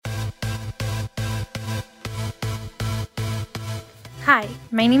Hi,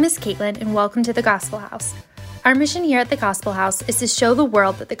 my name is Caitlin, and welcome to the Gospel House. Our mission here at the Gospel House is to show the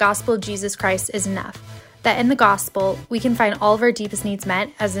world that the gospel of Jesus Christ is enough, that in the gospel, we can find all of our deepest needs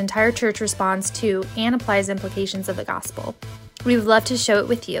met as the entire church responds to and applies implications of the gospel. We would love to show it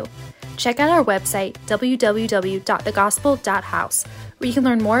with you. Check out our website, www.thegospel.house, where you can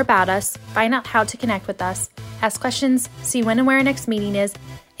learn more about us, find out how to connect with us, ask questions, see when and where our next meeting is,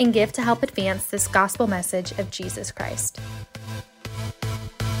 and give to help advance this gospel message of Jesus Christ.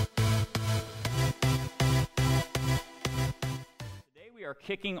 We are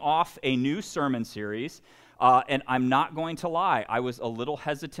kicking off a new sermon series, and I'm not going to lie, I was a little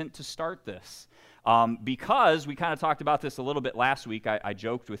hesitant to start this because we kind of talked about this a little bit last week. I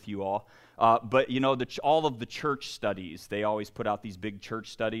joked with you all, but you know, all of the church studies, they always put out these big church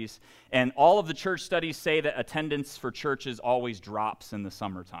studies, and all of the church studies say that attendance for churches always drops in the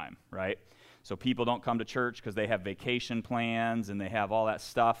summertime, right? So people don't come to church because they have vacation plans and they have all that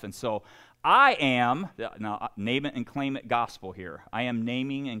stuff, and so I am, now name it and claim it gospel here. I am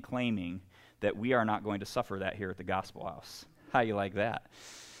naming and claiming that we are not going to suffer that here at the Gospel House. How you like that?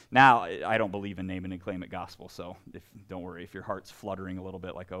 Now, I don't believe in name it and claim it gospel, so don't worry if your heart's fluttering a little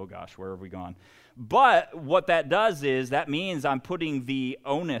bit like, oh gosh, where have we gone? But what that does is that means I'm putting the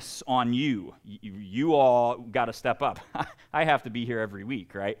onus on you. You all got to step up. I have to be here every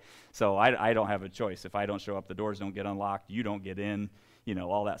week, right? So I don't have a choice. If I don't show up, the doors don't get unlocked, you don't get in. You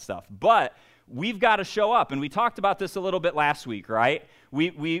know, all that stuff. But we've got to show up, and we talked about this a little bit last week, right? We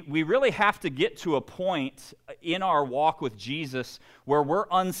really have to get to a point in our walk with Jesus where we're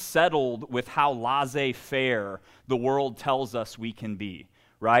unsettled with how laissez-faire the world tells us we can be,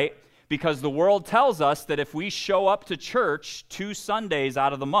 right? Because the world tells us that if we show up to church 2 Sundays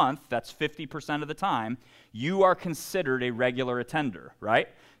out of the month, that's 50% of the time, you are considered a regular attender, right?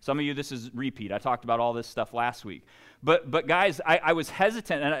 Some of you, this is repeat. I talked about all this stuff last week. But guys, I was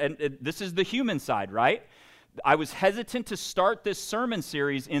hesitant, and this is the human side, right? I was hesitant to start this sermon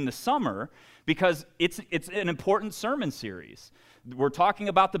series in the summer because it's an important sermon series. We're talking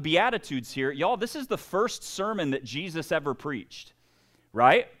about the Beatitudes here. Y'all, this is the first sermon that Jesus ever preached,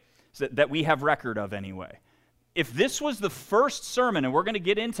 right? So that we have record of anyway. If this was the first sermon, and we're going to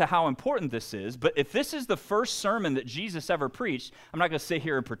get into how important this is, but if this is the first sermon that Jesus ever preached, I'm not going to sit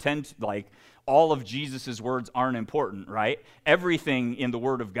here and pretend like all of Jesus' words aren't important, right? Everything in the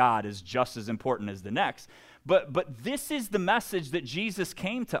Word of God is just as important as the next. But this is the message that Jesus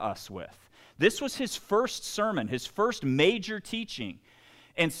came to us with. This was his first sermon, his first major teaching.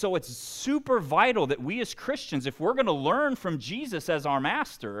 And so it's super vital that we as Christians, if we're going to learn from Jesus as our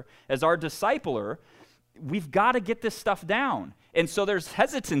master, as our discipler, we've got to get this stuff down. And so there's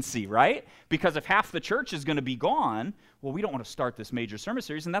hesitancy, right? Because if half the church is going to be gone, well, we don't want to start this major sermon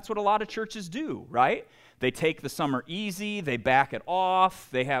series, and that's what a lot of churches do, right? They take the summer easy, they back it off,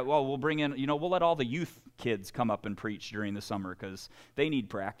 they have, well, we'll bring in, we'll let all the youth kids come up and preach during the summer because they need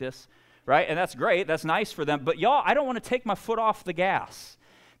practice, right? And that's great, that's nice for them, but y'all, I don't want to take my foot off the gas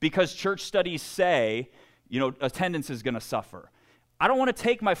because church studies say, attendance is going to suffer. I don't want to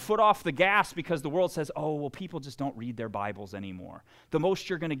take my foot off the gas because the world says, oh, well, people just don't read their Bibles anymore. The most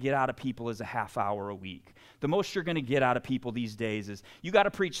you're going to get out of people is a half hour a week. The most you're going to get out of people these days is, you got to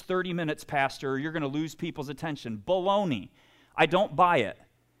preach 30 minutes, pastor, or you're going to lose people's attention. Baloney. I don't buy it.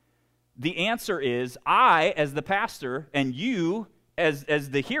 The answer is, I, as the pastor, and you, as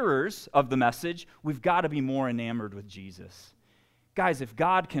the hearers of the message, we've got to be more enamored with Jesus. Guys, if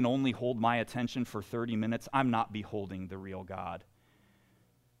God can only hold my attention for 30 minutes, I'm not beholding the real God.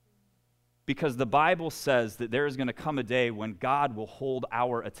 Because the Bible says that there is going to come a day when God will hold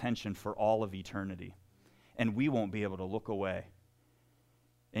our attention for all of eternity, and we won't be able to look away.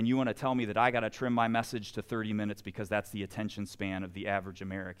 And you want to tell me that I got to trim my message to 30 minutes because that's the attention span of the average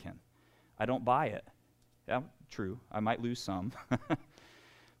American? I don't buy it. Yeah, true, I might lose some.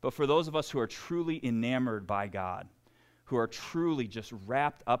 But for those of us who are truly enamored by God, who are truly just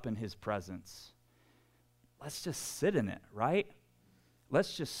wrapped up in his presence, let's just sit in it, right?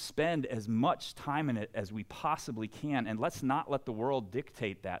 Let's just spend as much time in it as we possibly can, and let's not let the world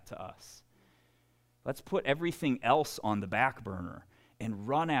dictate that to us. Let's put everything else on the back burner and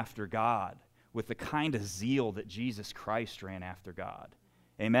run after God with the kind of zeal that Jesus Christ ran after God.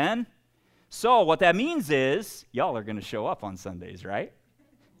 Amen? So what that means is, y'all are going to show up on Sundays, right?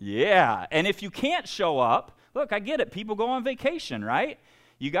 Yeah, and if you can't show up, look, I get it. People go on vacation, right?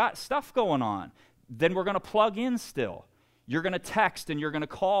 You got stuff going on. Then we're going to plug in still. You're going to text and you're going to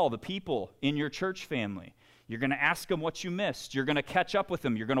call the people in your church family. You're going to ask them what you missed. You're going to catch up with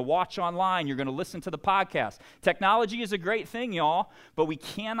them. You're going to watch online. You're going to listen to the podcast. Technology is a great thing, y'all, but we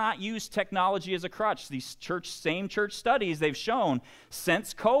cannot use technology as a crutch. These same church studies, they've shown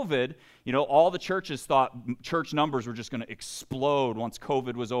since COVID, all the churches thought church numbers were just going to explode once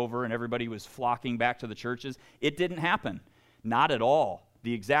COVID was over and everybody was flocking back to the churches. It didn't happen. Not at all.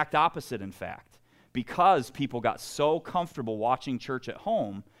 The exact opposite, in fact. Because people got so comfortable watching church at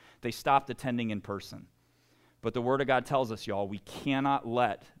home, they stopped attending in person. But the Word of God tells us, y'all, we cannot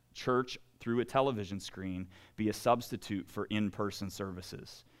let church through a television screen be a substitute for in-person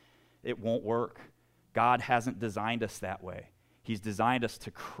services. It won't work. God hasn't designed us that way. He's designed us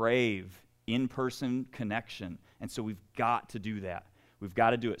to crave in-person connection, and so we've got to do that. We've got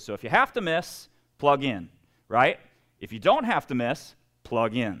to do it. So if you have to miss, plug in, right? If you don't have to miss,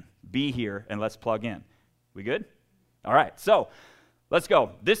 plug in. Be here, and let's plug in. We good? All right, so let's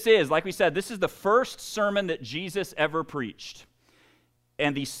go. This is, like we said, this is the first sermon that Jesus ever preached.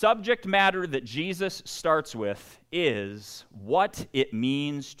 And the subject matter that Jesus starts with is what it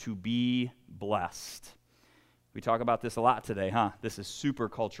means to be blessed. We talk about this a lot today, huh? This is super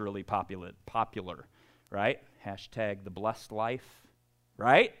culturally popular, right? Hashtag the blessed life,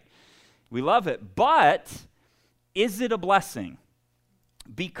 right? We love it. But is it a blessing?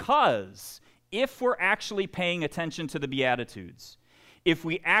 Because if we're actually paying attention to the Beatitudes, if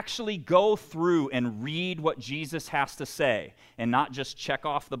we actually go through and read what Jesus has to say and not just check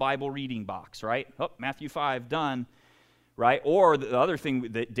off the Bible reading box, right? Oh, Matthew 5, done, right? Or the other thing,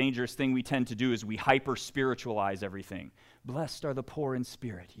 the dangerous thing we tend to do is we hyper-spiritualize everything. Blessed are the poor in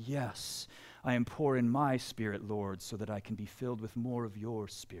spirit. Yes, I am poor in my spirit, Lord, so that I can be filled with more of your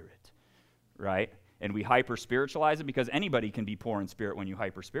spirit, right? And we hyper-spiritualize it because anybody can be poor in spirit when you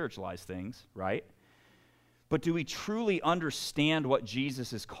hyper-spiritualize things, right? But do we truly understand what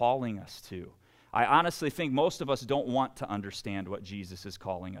Jesus is calling us to? I honestly think most of us don't want to understand what Jesus is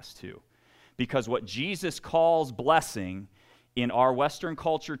calling us to. Because what Jesus calls blessing in our Western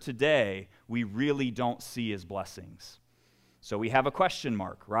culture today, we really don't see as blessings. So we have a question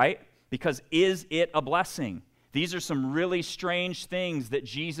mark, right? Because is it a blessing? These are some really strange things that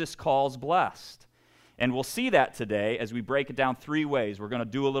Jesus calls blessed. And we'll see that today as we break it down three ways. We're going to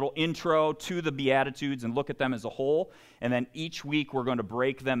do a little intro to the Beatitudes and look at them as a whole. And then each week we're going to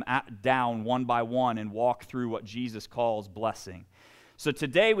break them down one by one and walk through what Jesus calls blessing. So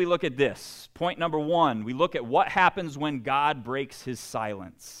today we look at this. Point number one, we look at what happens when God breaks his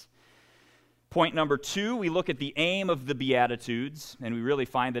silence. Point number two, we look at the aim of the Beatitudes, and we really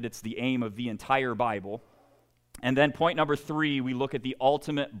find that it's the aim of the entire Bible. And then point number three, we look at the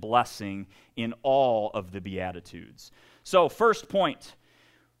ultimate blessing in all of the Beatitudes. So first point,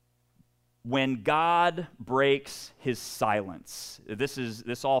 when God breaks his silence.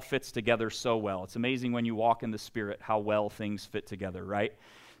 This all fits together so well. It's amazing when you walk in the Spirit how well things fit together, right?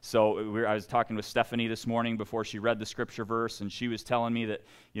 So I was talking with Stephanie this morning before she read the scripture verse, and she was telling me that,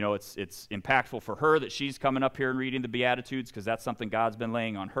 it's impactful for her that she's coming up here and reading the Beatitudes because that's something God's been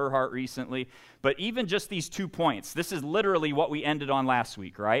laying on her heart recently. But even just these 2 points, this is literally what we ended on last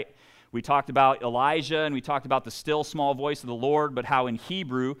week, right? We talked about Elijah, and we talked about the still small voice of the Lord, but how in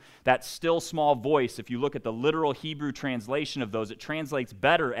Hebrew, that still small voice, if you look at the literal Hebrew translation of those, it translates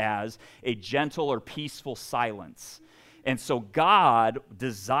better as a gentle or peaceful silence. And so God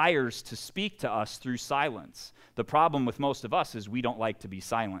desires to speak to us through silence. The problem with most of us is we don't like to be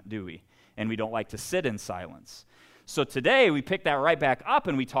silent, do we? And we don't like to sit in silence. So today we pick that right back up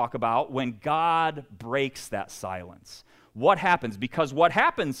and we talk about when God breaks that silence. What happens? Because what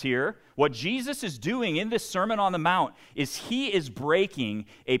happens here, what Jesus is doing in this Sermon on the Mount, is he is breaking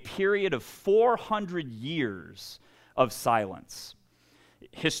a period of 400 years of silence.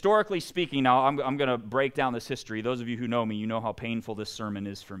 Historically speaking, now I'm going to break down this history. Those of you who know me, you know how painful this sermon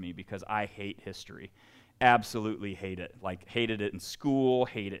is for me because I hate history. Absolutely hate it. Like, hated it in school,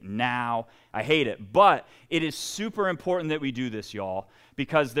 hate it now. I hate it. But it is super important that we do this, y'all,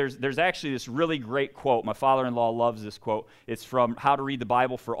 because there's actually this really great quote. My father-in-law loves this quote. It's from How to Read the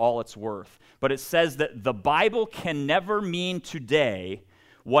Bible for All It's Worth. But it says that the Bible can never mean today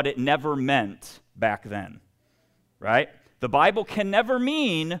what it never meant back then, right? The Bible can never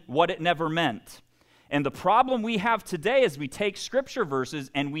mean what it never meant. And the problem we have today is we take scripture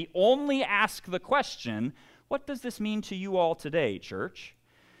verses and we only ask the question, what does this mean to you all today, church?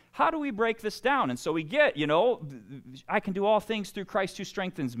 How do we break this down? And so we get, I can do all things through Christ who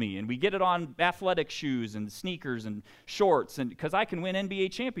strengthens me. And we get it on athletic shoes and sneakers and shorts, and because I can win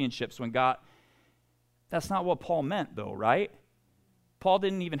NBA championships when God... That's not what Paul meant, though, right? Paul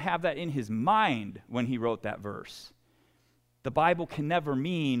didn't even have that in his mind when he wrote that verse. The Bible can never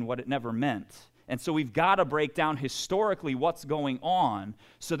mean what it never meant. And so we've got to break down historically what's going on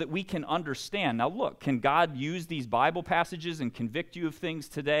so that we can understand. Now look, can God use these Bible passages and convict you of things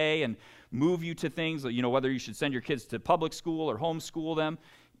today and move you to things, whether you should send your kids to public school or homeschool them?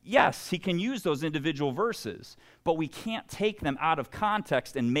 Yes, he can use those individual verses, but we can't take them out of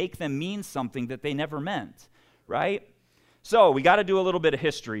context and make them mean something that they never meant, right? So we got to do a little bit of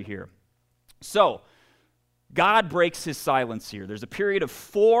history here. So God breaks his silence here. There's a period of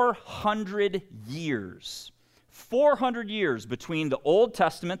 400 years. 400 years between the Old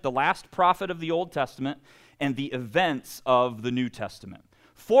Testament, the last prophet of the Old Testament, and the events of the New Testament.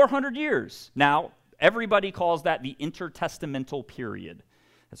 400 years. Now, everybody calls that the intertestamental period.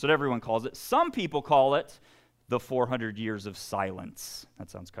 That's what everyone calls it. Some people call it the 400 years of silence. That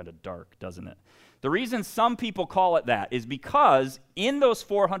sounds kind of dark, doesn't it? The reason some people call it that is because in those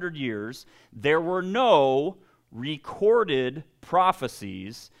 400 years, there were no recorded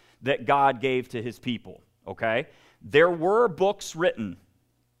prophecies that God gave to his people, okay? There were books written,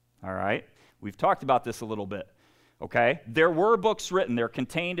 all right? We've talked about this a little bit, okay? There were books written. They're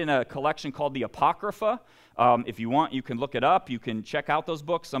contained in a collection called the Apocrypha. If you want, you can look it up. You can check out those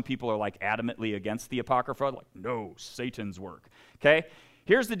books. Some people are like adamantly against the Apocrypha, like, no, Satan's work, okay?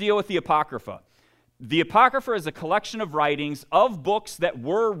 Here's the deal with the Apocrypha. The Apocrypha is a collection of writings of books that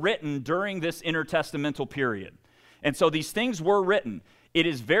were written during this intertestamental period. And so these things were written. It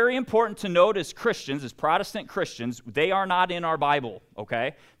is very important to note as Christians, as Protestant Christians, they are not in our Bible,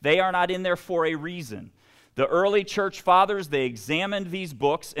 okay? They are not in there for a reason. The early church fathers, they examined these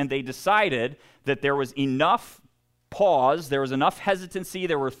books and they decided that there was enough pause, there was enough hesitancy,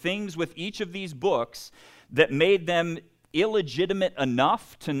 there were things with each of these books that made them illegitimate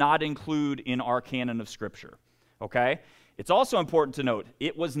enough to not include in our canon of Scripture, okay? It's also important to note,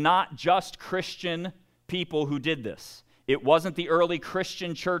 it was not just Christian people who did this. It wasn't the early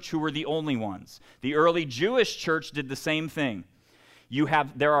Christian church who were the only ones. The early Jewish church did the same thing.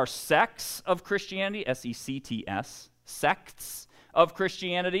 There are sects of Christianity, S-E-C-T-S, sects of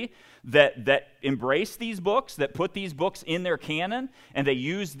Christianity that embrace these books, that put these books in their canon, and they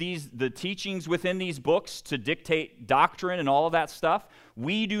use the teachings within these books to dictate doctrine and all of that stuff.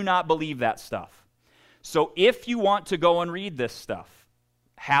 We do not believe that stuff. So if you want to go and read this stuff,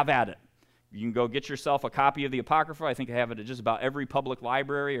 have at it. You can go get yourself a copy of the Apocrypha. I think I have it at just about every public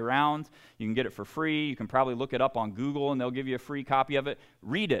library around. You can get it for free. You can probably look it up on Google, and they'll give you a free copy of it.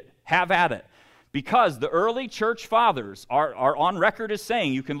 Read it. Have at it. Because the early church fathers are on record as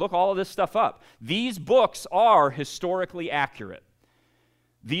saying, you can look all of this stuff up. These books are historically accurate.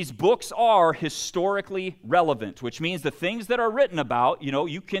 These books are historically relevant, which means the things that are written about,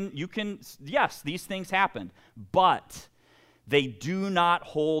 yes, these things happened, but they do not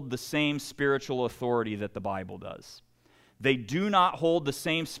hold the same spiritual authority that the Bible does. They do not hold the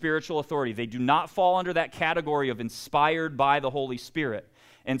same spiritual authority. They do not fall under that category of inspired by the Holy Spirit.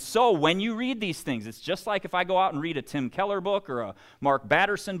 And so when you read these things, it's just like if I go out and read a Tim Keller book or a Mark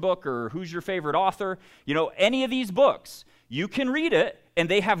Batterson book or who's your favorite author, any of these books, you can read it and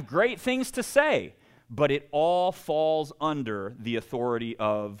they have great things to say, but it all falls under the authority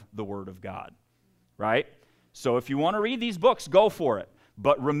of the Word of God, right? So if you want to read these books, go for it.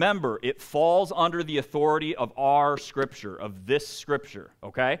 But remember, it falls under the authority of our Scripture, of this Scripture,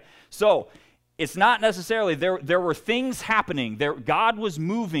 okay? So it's not necessarily, there were things happening. God was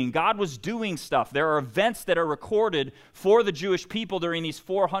moving. God was doing stuff. There are events that are recorded for the Jewish people during these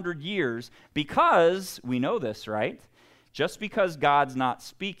 400 years because, we know this, right? Just because God's not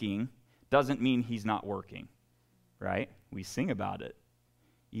speaking doesn't mean he's not working, right? We sing about it.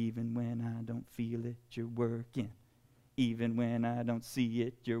 Even when I don't feel it, you're working. Even when I don't see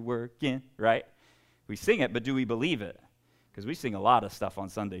it, you're working, right? We sing it, but do we believe it? Because we sing a lot of stuff on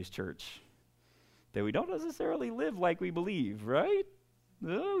Sundays, church, that we don't necessarily live like we believe, right?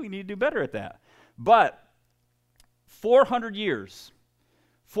 Oh, we need to do better at that. But 400 years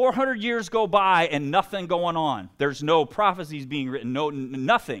go by and nothing going on. There's no prophecies being written,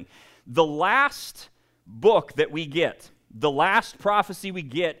 nothing. The last book that we get, the last prophecy we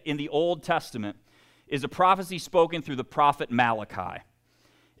get in the Old Testament is a prophecy spoken through the prophet Malachi.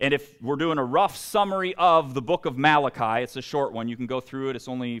 And if we're doing a rough summary of the book of Malachi, it's a short one. You can go through it. It's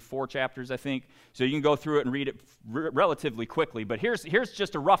only 4 chapters, I think. So you can go through it and read it relatively quickly. But here's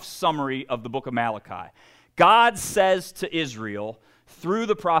just a rough summary of the book of Malachi. God says to Israel through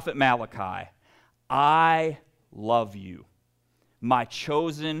the prophet Malachi, I love you, my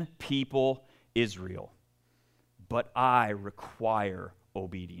chosen people Israel, but I require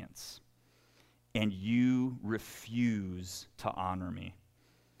obedience, and you refuse to honor me.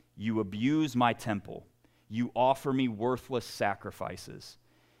 You abuse my temple. You offer me worthless sacrifices.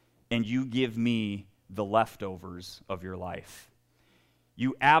 and you give me the leftovers of your life.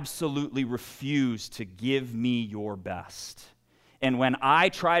 You absolutely refuse to give me your best. And when I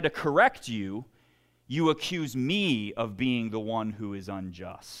try to correct you, you accuse me of being the one who is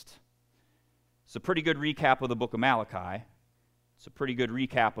unjust. It's a pretty good recap of the book of Malachi. It's a pretty good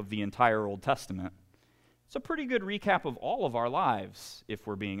recap of the entire Old Testament. It's a pretty good recap of all of our lives, if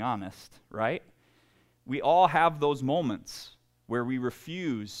we're being honest, right? We all have those moments where we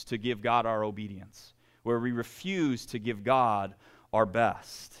refuse to give God our obedience, where we refuse to give God our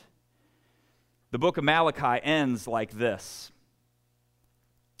best. The book of Malachi ends like this.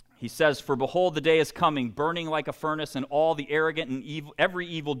 He says, "For behold, the day is coming, burning like a furnace, and all the arrogant and evil, every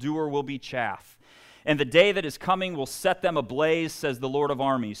evildoer will be chaff. And the day that is coming will set them ablaze, says the Lord of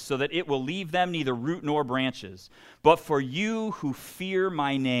armies, so that it will leave them neither root nor branches. But for you who fear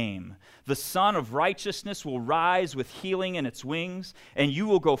my name, the Son of Righteousness will rise with healing in its wings, and you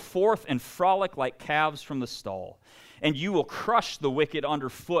will go forth and frolic like calves from the stall. And you will crush the wicked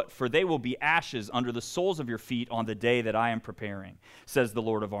underfoot, for they will be ashes under the soles of your feet on the day that I am preparing, says the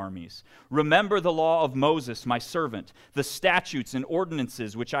Lord of armies. Remember the law of Moses, my servant, the statutes and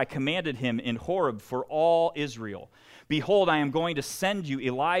ordinances which I commanded him in Horeb for all Israel. Behold, I am going to send you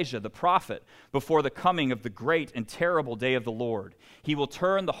Elijah the prophet before the coming of the great and terrible day of the Lord. He will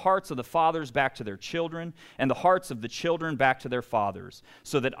turn the hearts of the fathers back to their children, and the hearts of the children back to their fathers,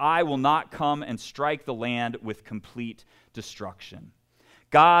 so that I will not come and strike the land with complete destruction."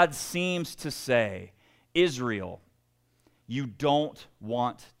 God seems to say, Israel, you don't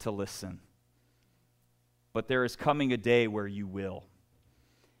want to listen. But there is coming a day where you will.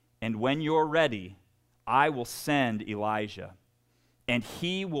 And when you're ready, I will send Elijah, and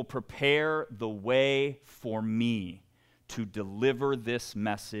he will prepare the way for me to deliver this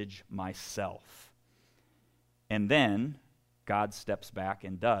message myself. And then God steps back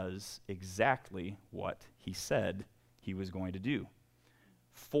and does exactly what he said he was going to do.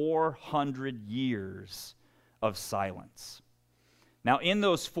 400 years of silence. Now, in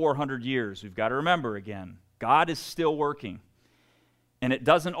those 400 years, we've got to remember again, God is still working. And it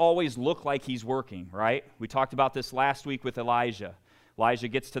doesn't always look like he's working, right? We talked about this last week with Elijah. Elijah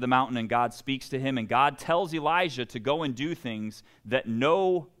gets to the mountain and God speaks to him, and God tells Elijah to go and do things that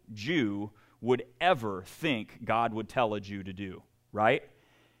no Jew would ever think God would tell a Jew to do, right?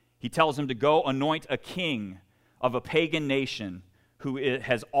 He tells him to go anoint a king of a pagan nation who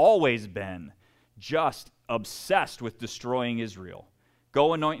has always been just obsessed with destroying Israel.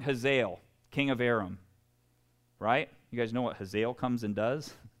 Go anoint Hazael, king of Aram, right? You guys know what Hazael comes and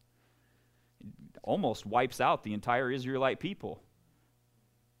does? It almost wipes out the entire Israelite people.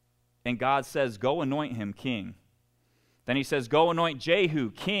 And God says, go anoint him king. Then he says, go anoint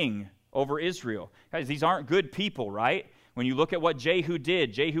Jehu king over Israel. Guys, these aren't good people, right? When you look at what Jehu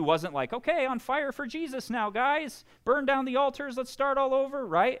did, Jehu wasn't like, okay, on fire for Jesus now, guys. Burn down the altars, let's start all over,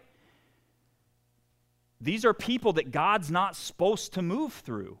 right? These are people that God's not supposed to move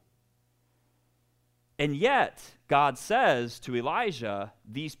through. And yet, God says to Elijah,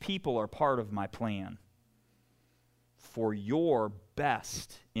 these people are part of my plan for your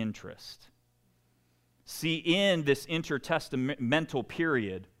best interest. See, in this intertestamental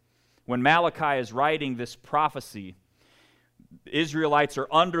period, when Malachi is writing this prophecy, Israelites are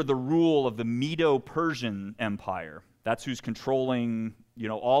under the rule of the Medo-Persian Empire. That's who's controlling,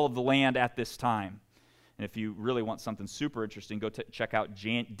 all of the land at this time. And if you really want something super interesting, go check out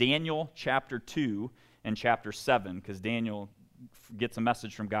Daniel chapter 2 and chapter 7, because Daniel gets a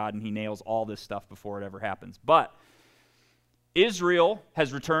message from God and he nails all this stuff before it ever happens. But Israel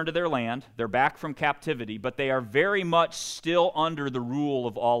has returned to their land. They're back from captivity, but they are very much still under the rule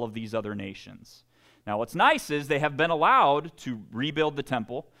of all of these other nations. Now, what's nice is they have been allowed to rebuild the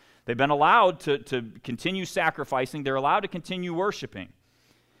temple. They've been allowed to continue sacrificing. They're allowed to continue worshiping,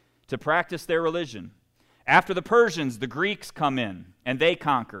 to practice their religion. After the Persians, the Greeks come in, and they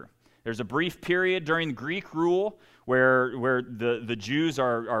conquer. There's a brief period during Greek rule where the Jews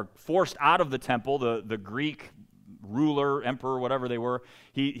are forced out of the temple. The Greek ruler, emperor, whatever they were,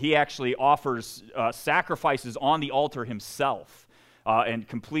 he actually offers sacrifices on the altar himself and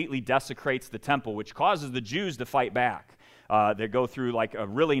completely desecrates the temple, which causes the Jews to fight back. They go through like a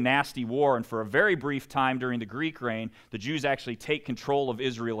really nasty war, and for a very brief time during the Greek reign, the Jews actually take control of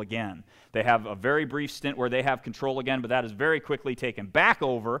Israel again. They have a very brief stint where they have control again, but that is very quickly taken back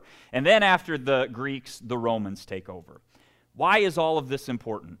over, and then after the Greeks, the Romans take over. Why is all of this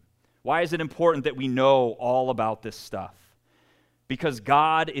important? Why is it important that we know all about this stuff? Because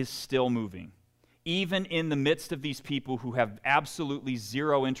God is still moving, even in the midst of these people who have absolutely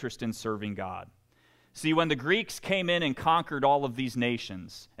zero interest in serving God. See, when the Greeks came in and conquered all of these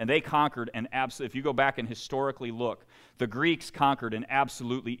nations, and they conquered an absolute, if you go back and historically look, the Greeks conquered an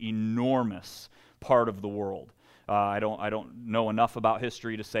absolutely enormous part of the world. I don't know enough about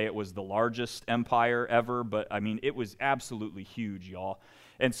history to say it was the largest empire ever, but I mean, it was absolutely huge, y'all.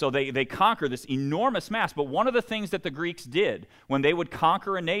 And so they conquer this enormous mass. But one of the things that the Greeks did when they would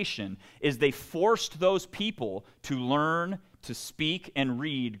conquer a nation is they forced those people to learn to speak and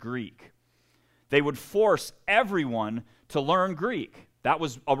read Greek. They would force everyone to learn Greek. That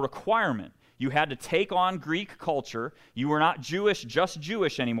was a requirement. You had to take on Greek culture. You were not Jewish, just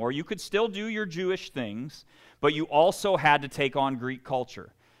Jewish anymore. You could still do your Jewish things, but you also had to take on Greek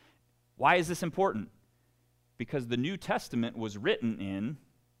culture. Why is this important? Because the New Testament was written in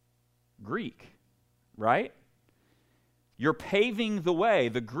Greek, right? You're paving the way.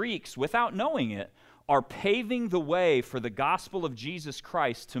 The Greeks, without knowing it, are paving the way for the gospel of Jesus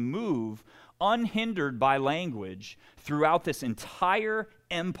Christ to move unhindered by language throughout this entire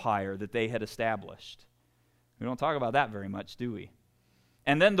empire that they had established. We don't talk about that very much, do we?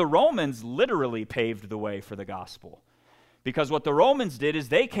 And then the Romans literally paved the way for the gospel. Because what the Romans did is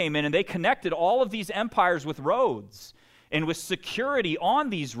they came in and they connected all of these empires with roads and with security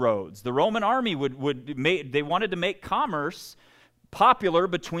on these roads. The Roman army they wanted to make commerce popular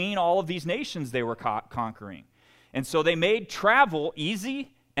between all of these nations they were conquering. And so they made travel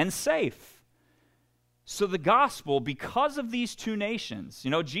easy and safe. So the gospel, because of these two nations,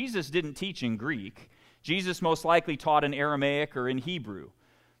 Jesus didn't teach in Greek. Jesus most likely taught in Aramaic or in Hebrew.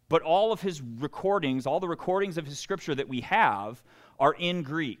 But all of his recordings, all the recordings of his scripture that we have are in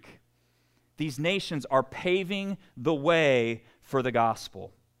Greek. These nations are paving the way for the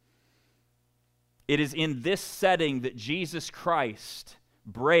gospel. It is in this setting that Jesus Christ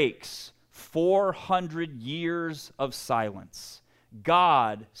breaks 400 years of silence.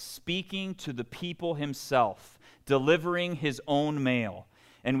 God speaking to the people himself, delivering his own mail.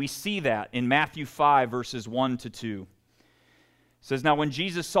 And we see that in Matthew 5, verses 1 to 2. It says, "Now when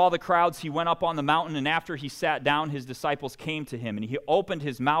Jesus saw the crowds, he went up on the mountain, and after he sat down, his disciples came to him, and he opened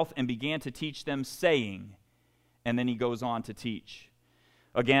his mouth and began to teach them, saying," and then he goes on to teach.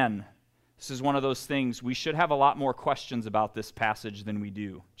 Again, this is one of those things, we should have a lot more questions about this passage than we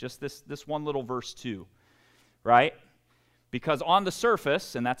do. Just this one little verse 2, right? Because on the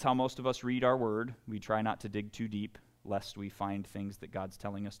surface, and that's how most of us read our word, we try not to dig too deep, lest we find things that God's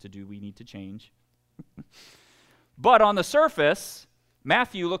telling us to do we need to change. But on the surface,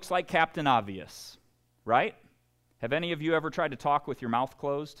 Matthew looks like Captain Obvious, right? Have any of you ever tried to talk with your mouth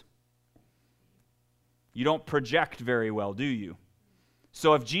closed? You don't project very well, do you?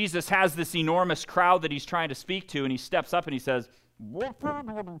 So if Jesus has this enormous crowd that he's trying to speak to, and he steps up and he says, "Blessed are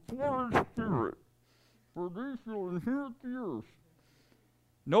the poor in spirit, for they shall inherit the earth,"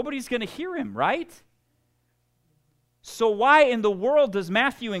 nobody's going to hear him, right? So why in the world does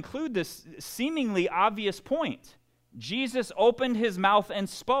Matthew include this seemingly obvious point? Jesus opened his mouth and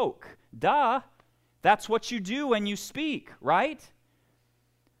spoke. Duh. That's what you do when you speak, right?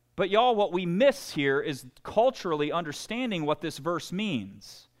 But y'all, what we miss here is culturally understanding what this verse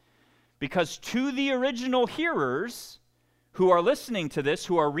means. Because to the original hearers who are listening to this,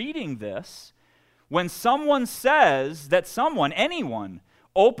 who are reading this, when someone says that anyone,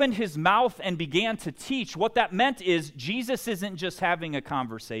 opened his mouth and began to teach, what that meant is Jesus isn't just having a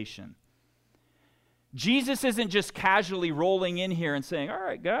conversation. Jesus isn't just casually rolling in here and saying, "All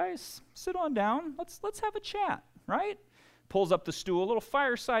right, guys, sit on down. Let's have a chat," right? Pulls up the stool, a little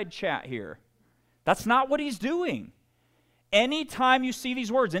fireside chat here. That's not what he's doing. Anytime you see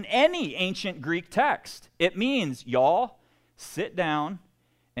these words in any ancient Greek text, it means, y'all, sit down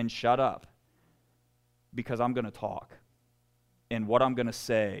and shut up because I'm going to talk. And what I'm going to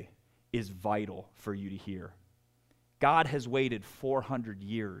say is vital for you to hear. God has waited 400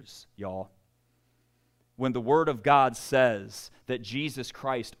 years, y'all. When the Word of God says that Jesus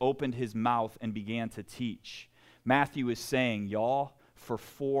Christ opened his mouth and began to teach, Matthew is saying, y'all, for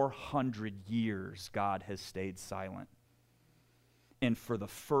 400 years God has stayed silent. And for the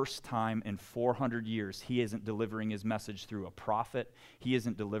first time in 400 years, he isn't delivering his message through a prophet. He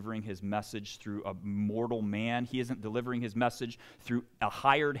isn't delivering his message through a mortal man. He isn't delivering his message through a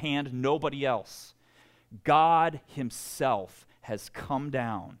hired hand, nobody else. God himself has come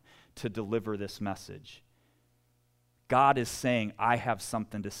down to deliver this message. God is saying, I have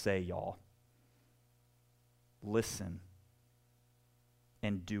something to say, y'all. Listen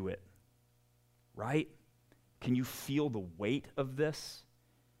and do it. Right? Can you feel the weight of this?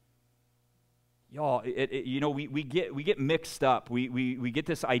 Y'all, we get mixed up. We get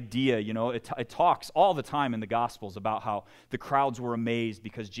this idea, it talks all the time in the Gospels about how the crowds were amazed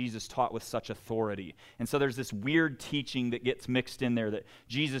because Jesus taught with such authority. And so there's this weird teaching that gets mixed in there that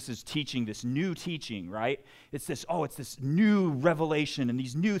Jesus is teaching this new teaching, right? It's this new revelation and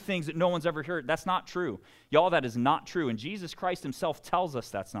these new things that no one's ever heard. That's not true. Y'all, that is not true. And Jesus Christ himself tells us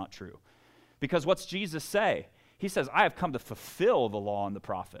that's not true. Because what's Jesus say? He says, I have come to fulfill the law and the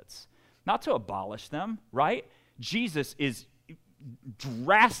prophets. Not to abolish them, right? Jesus is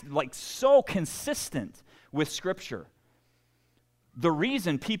so consistent with Scripture. The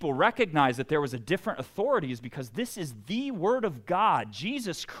reason people recognize that there was a different authority is because this is the Word of God.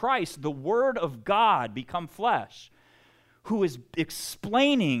 Jesus Christ, the Word of God become flesh, who is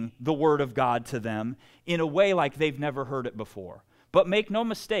explaining the Word of God to them in a way like they've never heard it before. But make no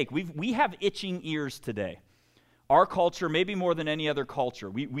mistake, we have itching ears today. Our culture, maybe more than any other culture,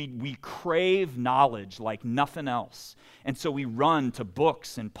 we crave knowledge like nothing else. And so we run to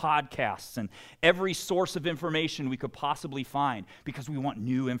books and podcasts and every source of information we could possibly find because we want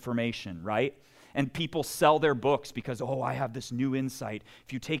new information, right? And people sell their books because, I have this new insight.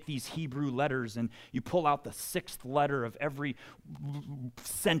 If you take these Hebrew letters and you pull out the 6th letter of every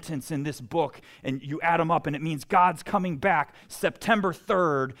sentence in this book and you add them up and it means God's coming back September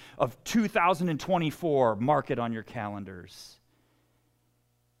 3rd of 2024. Mark it on your calendars.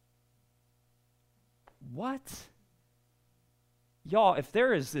 What? Y'all, if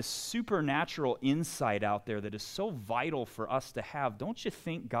there is this supernatural insight out there that is so vital for us to have, don't you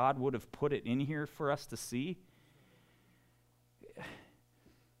think God would have put it in here for us to see?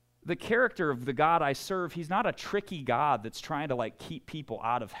 The character of the God I serve, he's not a tricky God that's trying to keep people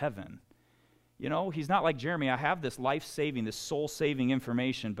out of heaven. He's not like Jeremy, I have this life-saving, this soul-saving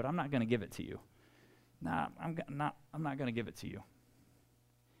information, but I'm not going to give it to you. Nah, I'm not going to give it to you.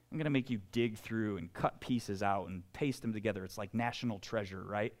 I'm going to make you dig through and cut pieces out and paste them together. It's like National Treasure,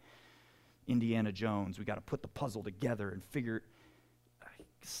 right? Indiana Jones. We got to put the puzzle together and figure.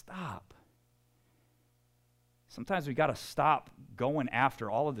 Stop. Sometimes we got to stop going after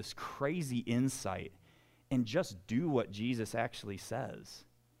all of this crazy insight and just do what Jesus actually says.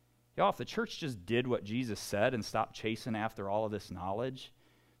 Y'all, if the church just did what Jesus said and stopped chasing after all of this knowledge,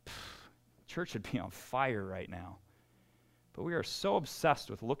 the church would be on fire right now. But we are so obsessed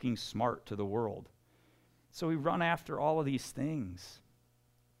with looking smart to the world. So we run after all of these things.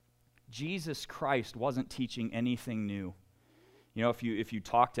 Jesus Christ wasn't teaching anything new. If you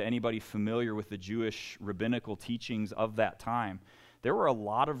talk to anybody familiar with the Jewish rabbinical teachings of that time, there were a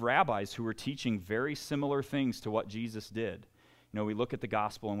lot of rabbis who were teaching very similar things to what Jesus did. We look at the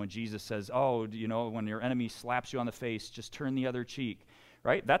gospel and when Jesus says, when your enemy slaps you on the face, just turn the other cheek.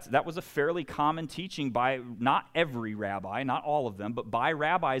 Right? That was a fairly common teaching by not every rabbi, not all of them, but by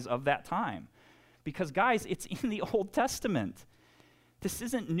rabbis of that time. Because, guys, it's in the Old Testament. This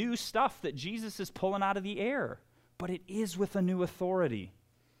isn't new stuff that Jesus is pulling out of the air, but it is with a new authority.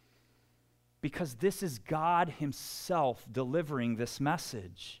 Because this is God himself delivering this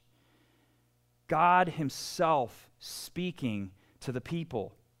message. God himself speaking to the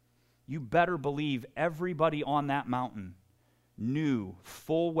people. You better believe everybody on that mountain knew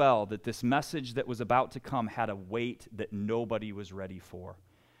full well that this message that was about to come had a weight that nobody was ready for.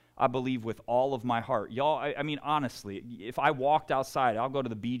 I believe with all of my heart. Y'all, I mean, honestly, if I walked outside, I'll go to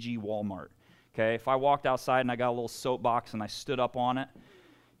the BG Walmart, okay? If I walked outside and I got a little soapbox and I stood up on it,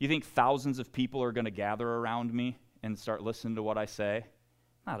 you think thousands of people are going to gather around me and start listening to what I say?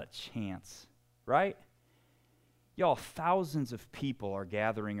 Not a chance, right? Y'all, thousands of people are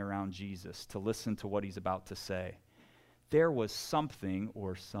gathering around Jesus to listen to what he's about to say. There was something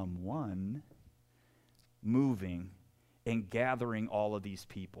or someone moving and gathering all of these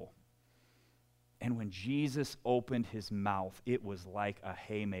people. And when Jesus opened his mouth, it was like a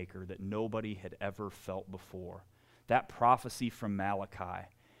haymaker that nobody had ever felt before. That prophecy from Malachi,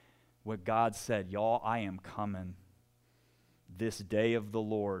 where God said, y'all, I am coming. This day of the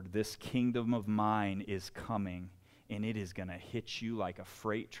Lord, this kingdom of mine is coming, and it is going to hit you like a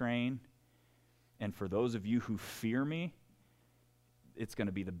freight train. And for those of you who fear me, it's going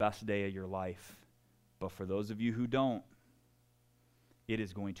to be the best day of your life. But for those of you who don't, it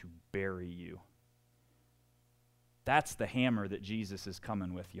is going to bury you. That's the hammer that Jesus is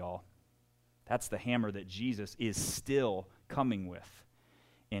coming with, y'all. That's the hammer that Jesus is still coming with.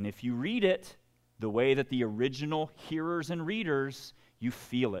 And if you read it the way that the original hearers and readers, you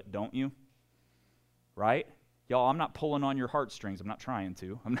feel it, don't you? Right? Y'all, I'm not pulling on your heartstrings. I'm not trying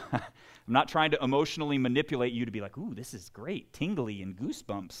to. I'm not trying to emotionally manipulate you to be like, ooh, this is great, tingly and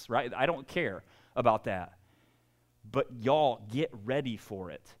goosebumps, right? I don't care about that. But y'all, get ready for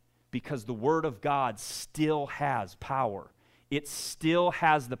it because the Word of God still has power. It still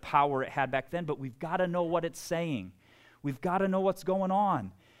has the power it had back then, but we've got to know what it's saying. We've got to know what's going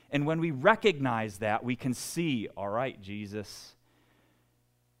on. And when we recognize that, we can see, all right, Jesus,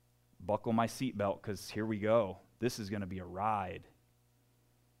 buckle my seatbelt because here we go. This is going to be a ride.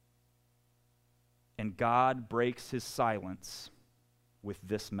 And God breaks his silence with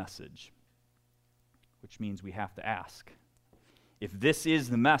this message, which means we have to ask, if this is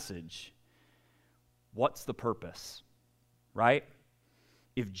the message, what's the purpose, right?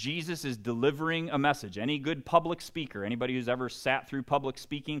 If Jesus is delivering a message, any good public speaker, anybody who's ever sat through public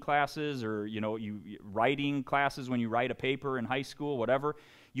speaking classes or, writing classes when you write a paper in high school, whatever,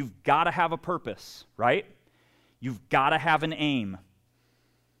 you've got to have a purpose, right? You've got to have an aim.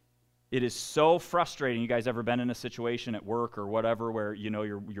 It is so frustrating. You guys ever been in a situation at work or whatever where,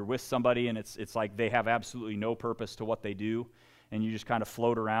 you're with somebody and it's like they have absolutely no purpose to what they do, and you just kind of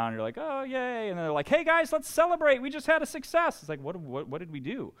float around and you're like, oh, yay, and they're like, hey, guys, let's celebrate. We just had a success. It's like, what did we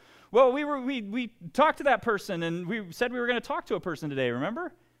do? Well, we talked to that person, and we said we were going to talk to a person today,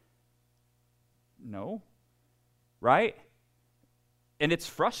 remember? No, right? And it's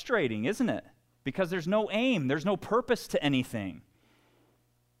frustrating, isn't it? Because there's no aim. There's no purpose to anything.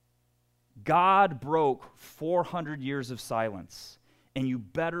 God broke 400 years of silence, and you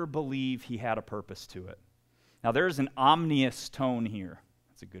better believe he had a purpose to it. Now, there is an ominous tone here.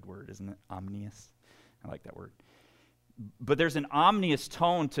 That's a good word, isn't it? Ominous. I like that word. But there's an ominous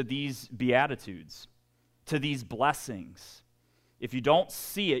tone to these Beatitudes, to these blessings. If you don't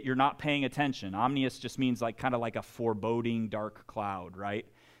see it, you're not paying attention. Ominous just means kind of like a foreboding dark cloud, right?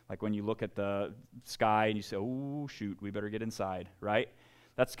 Like when you look at the sky and you say, oh, shoot, we better get inside, right?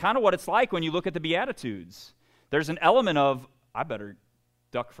 That's kind of what it's like when you look at the Beatitudes. There's an element of, I better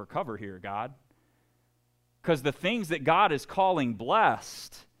duck for cover here, God. Because the things that God is calling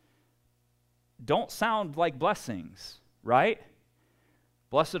blessed don't sound like blessings, right?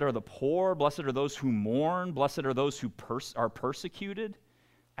 Blessed are the poor, blessed are those who mourn, blessed are those who are persecuted.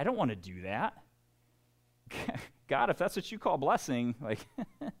 I don't want to do that. God, if that's what you call blessing,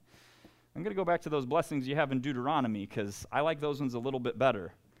 I'm going to go back to those blessings you have in Deuteronomy because I like those ones a little bit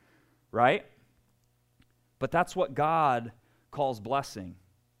better, right? But that's what God calls blessing.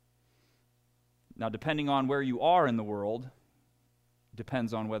 Now, depending on where you are in the world,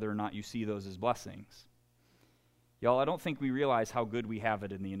 depends on whether or not you see those as blessings. Y'all, I don't think we realize how good we have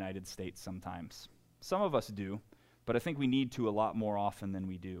it in the United States sometimes. Some of us do, but I think we need to a lot more often than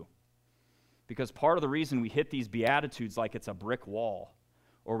we do. Because part of the reason we hit these Beatitudes like it's a brick wall,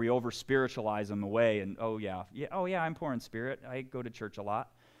 or we over-spiritualize them away, and oh yeah, I'm poor in spirit, I go to church a lot,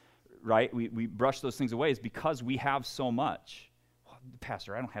 right? We brush those things away is because we have so much.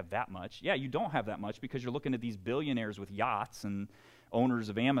 Pastor, I don't have that much. Yeah, you don't have that much because you're looking at these billionaires with yachts and owners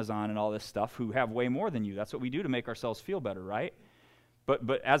of Amazon and all this stuff who have way more than you. That's what we do to make ourselves feel better, right?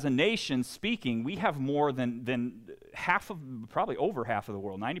 But as a nation speaking, we have more than half of, probably over half of the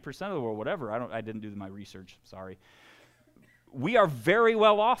world, 90% of the world, whatever. I didn't do my research, sorry. We are very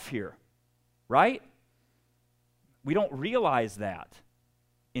well off here, right? We don't realize that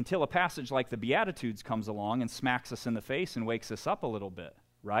until a passage like the Beatitudes comes along and smacks us in the face and wakes us up a little bit,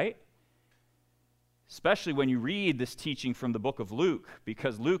 right? Especially when you read this teaching from the book of Luke,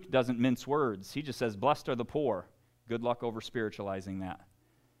 because Luke doesn't mince words. He just says, blessed are the poor. Good luck over spiritualizing that,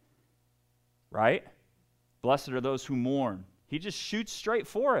 right? Blessed are those who mourn. He just shoots straight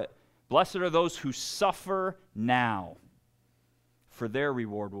for it. Blessed are those who suffer now, for their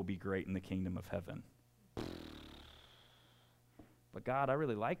reward will be great in the kingdom of heaven. But God, I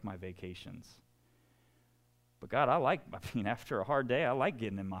really like my vacations. But God, after a hard day, I like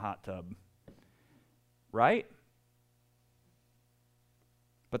getting in my hot tub. Right?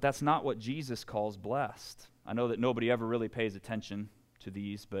 But that's not what Jesus calls blessed. I know that nobody ever really pays attention to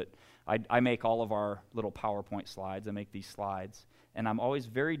these, but I make all of our little PowerPoint slides. I make these slides, and I'm always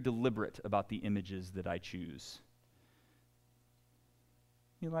very deliberate about the images that I choose.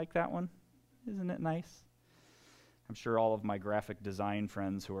 You like that one? Isn't it nice? I'm sure all of my graphic design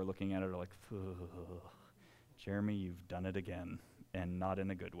friends who are looking at it are like, Jeremy, you've done it again, and not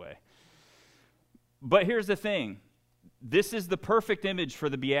in a good way. But here's the thing. This is the perfect image for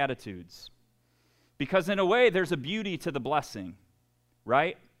the Beatitudes. Because in a way, there's a beauty to the blessing,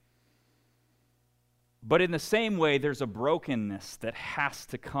 right? But in the same way, there's a brokenness that has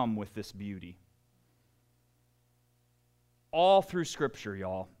to come with this beauty. All through Scripture,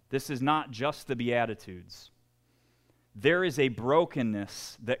 y'all. This is not just the Beatitudes. There is a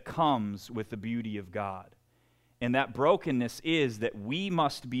brokenness that comes with the beauty of God. And that brokenness is that we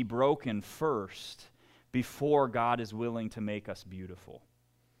must be broken first before God is willing to make us beautiful.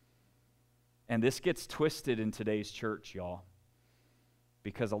 And this gets twisted in today's church, y'all.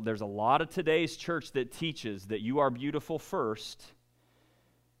 Because there's a lot of today's church that teaches that you are beautiful first,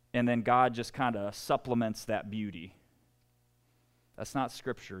 and then God just kind of supplements that beauty. That's not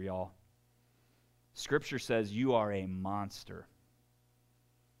Scripture, y'all. Scripture says you are a monster.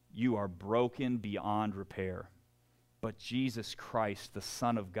 You are broken beyond repair. But Jesus Christ, the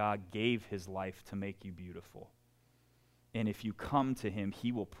Son of God, gave his life to make you beautiful. And if you come to him,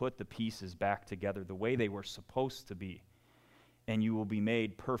 he will put the pieces back together the way they were supposed to be. And you will be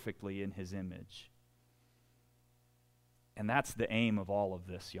made perfectly in his image. And that's the aim of all of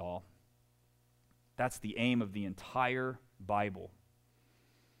this, y'all. That's the aim of the entire Bible,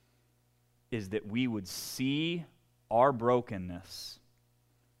 is that we would see our brokenness,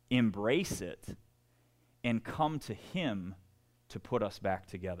 embrace it, and come to him to put us back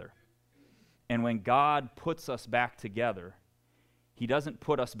together. And when God puts us back together, he doesn't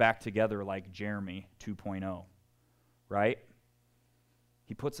put us back together like Jeremy 2.0, right?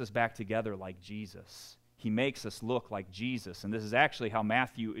 He puts us back together like Jesus. He makes us look like Jesus. And this is actually how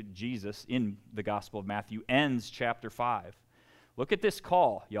Jesus, in the Gospel of Matthew, ends chapter 5. Look at this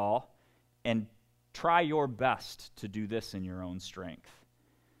call, y'all, and try your best to do this in your own strength.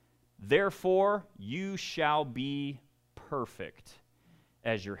 Therefore, you shall be perfect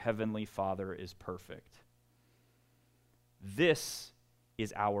as your heavenly Father is perfect. This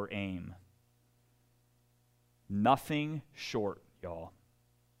is our aim. Nothing short, y'all.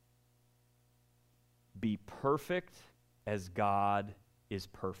 Be perfect as God is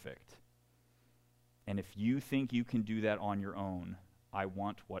perfect. And if you think you can do that on your own, I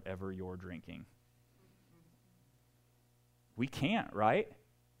want whatever you're drinking. We can't, right?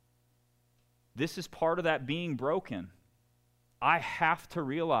 This is part of that being broken. I have to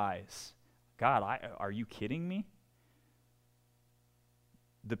realize, God, are you kidding me?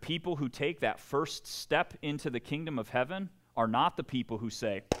 The people who take that first step into the kingdom of heaven are not the people who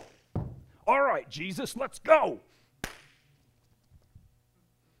say, all right, Jesus, let's go.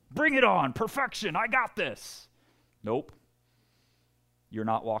 Bring it on, perfection, I got this. Nope. You're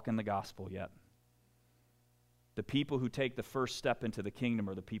not walking the gospel yet. The people who take the first step into the kingdom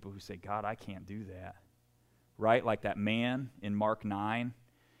are the people who say, God, I can't do that. Right? Like that man in Mark 9,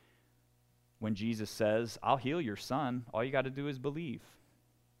 when Jesus says, I'll heal your son. All you got to do is believe.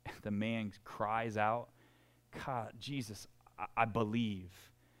 And the man cries out, God, Jesus, I believe,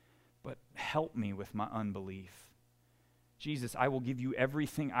 but help me with my unbelief. Jesus, I will give you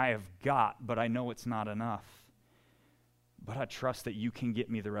everything I have got, but I know it's not enough. But I trust that you can get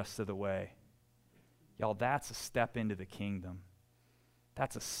me the rest of the way. Y'all, that's a step into the kingdom.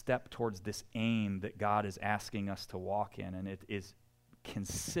 That's a step towards this aim that God is asking us to walk in, and it is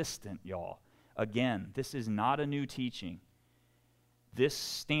consistent, y'all. Again, this is not a new teaching. This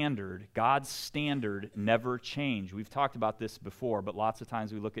standard, God's standard, never changed. We've talked about this before, but lots of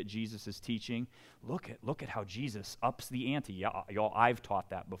times we look at Jesus' teaching. Look at how Jesus ups the ante. Y'all, I've taught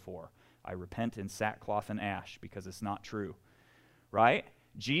that before. I repent in sackcloth and ash because it's not true, right?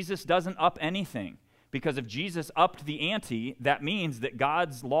 Jesus doesn't up anything. Because if Jesus upped the ante, that means that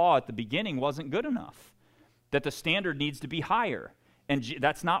God's law at the beginning wasn't good enough, that the standard needs to be higher. And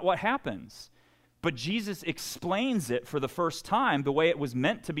that's not what happens. But Jesus explains it for the first time the way it was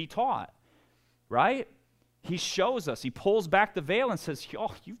meant to be taught, right? He shows us. He pulls back the veil and says,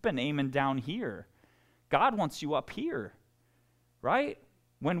 oh, you've been aiming down here. God wants you up here, right?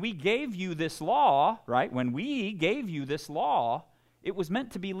 When we gave you this law, right? When we gave you this law, it was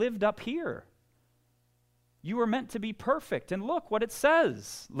meant to be lived up here. You were meant to be perfect. And look what it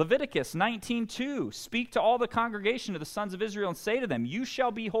says. Leviticus 19:2. Speak to all the congregation of the sons of Israel and say to them, you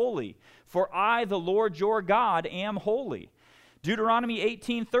shall be holy, for I, the Lord your God, am holy. Deuteronomy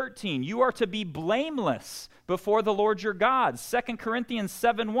 18:13. You are to be blameless before the Lord your God. 2 Corinthians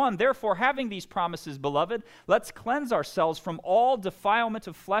 7:1. Therefore, having these promises, beloved, let's cleanse ourselves from all defilement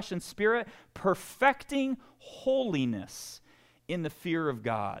of flesh and spirit, perfecting holiness in the fear of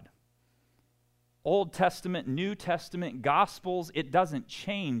God. Old Testament, New Testament, Gospels, it doesn't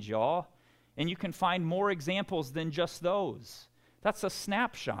change, y'all. And you can find more examples than just those. That's a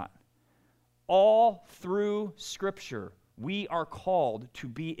snapshot. All through Scripture, we are called to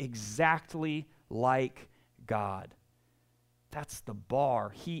be exactly like God. That's the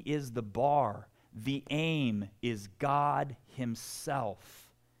bar. He is the bar. The aim is God himself.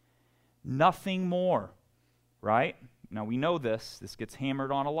 Nothing more, right? Now, we know this. This gets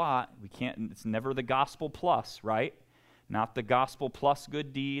hammered on a lot. It's never the gospel plus, right? Not the gospel plus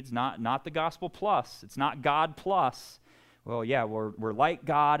good deeds, not the gospel plus. It's not God plus. Well, yeah, we're like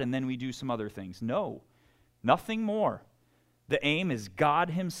God and then we do some other things. No, nothing more. The aim is God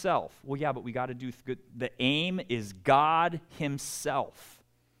himself. Well, yeah, but we got to do good. The aim is God himself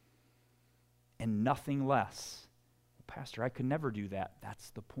and nothing less. Pastor, I could never do that.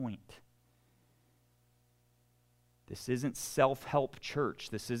 That's the point. This isn't self-help church.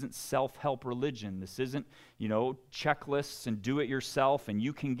 This isn't self-help religion. This isn't, checklists and do it yourself and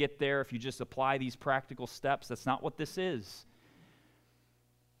you can get there if you just apply these practical steps. That's not what this is.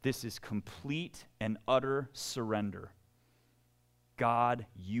 This is complete and utter surrender. God,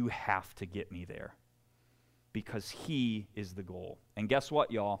 you have to get me there because he is the goal. And guess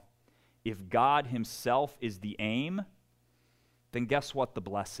what, y'all? If God himself is the aim, then guess what the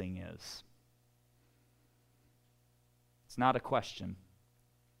blessing is? It's not a question,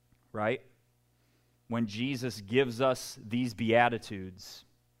 right? When Jesus gives us these Beatitudes,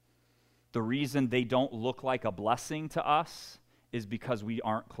 the reason they don't look like a blessing to us is because we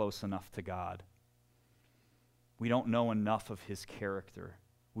aren't close enough to God. We don't know enough of his character.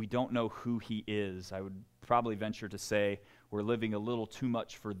 We don't know who he is. I would probably venture to say we're living a little too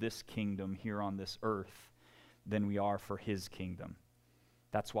much for this kingdom here on this earth than we are for his kingdom.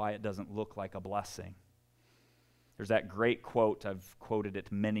 That's why it doesn't look like a blessing. There's that great quote, I've quoted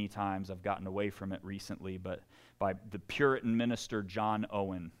it many times, I've gotten away from it recently, but by the Puritan minister John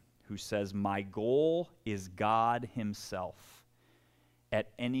Owen, who says, "My goal is God himself,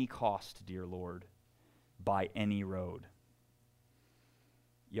 at any cost, dear Lord, by any road."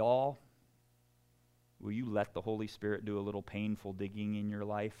 Y'all, will you let the Holy Spirit do a little painful digging in your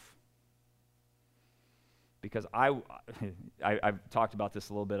life? Because I've talked about this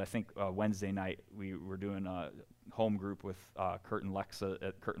a little bit. I think Wednesday night we were doing a home group with Kurt and Lexa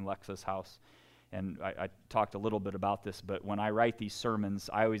at Kurt and Lexa's house. And I talked a little bit about this, but when I write these sermons,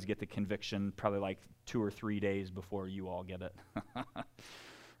 I always get the conviction probably like 2 or 3 days before you all get it.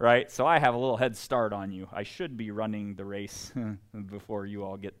 Right? So I have a little head start on you. I should be running the race before you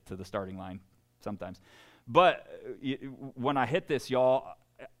all get to the starting line sometimes. But when I hit this, y'all,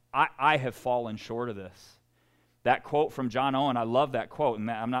 I have fallen short of this. That quote from John Owen, I love that quote, and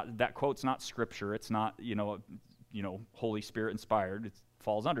that quote's not scripture. It's not, Holy Spirit inspired. It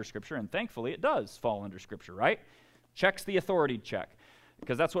falls under scripture, and thankfully it does fall under scripture, right? Checks the authority check,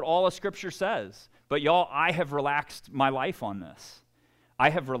 because that's what all of scripture says. But y'all, I have relaxed my life on this.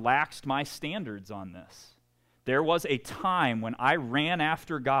 I have relaxed my standards on this. There was a time when I ran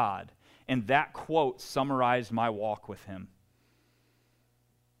after God, and that quote summarized my walk with him.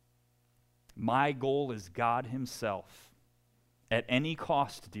 My goal is God himself, at any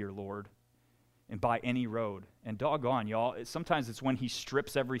cost, dear Lord, and by any road. And doggone, y'all, sometimes it's when he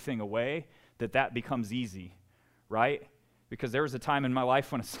strips everything away that becomes easy, right? Because there was a time in my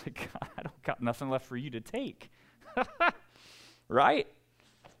life when it's like, God, I don't got nothing left for you to take, right?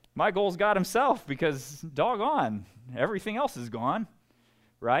 My goal's God himself because, doggone, everything else is gone,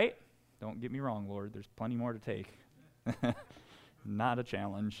 right? Don't get me wrong, Lord, there's plenty more to take. Not a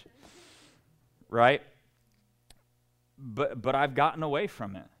challenge. Right? But I've gotten away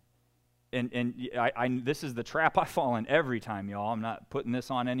from it. And I this is the trap I fall in every time, y'all. I'm not putting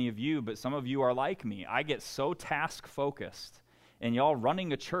this on any of you, but some of you are like me. I get so task-focused. And y'all,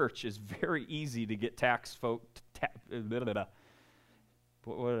 running a church is very easy to get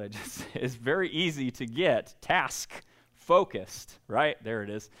what did I just say? It's very easy to get task-focused, right? There it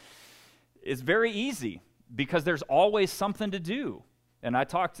is. It's very easy because there's always something to do. And I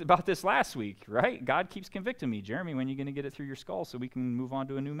talked about this last week, right? God keeps convicting me. Jeremy, when are you going to get it through your skull so we can move on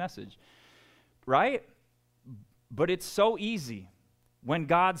to a new message? Right? But it's so easy when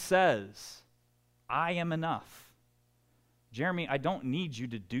God says, I am enough. Jeremy, I don't need you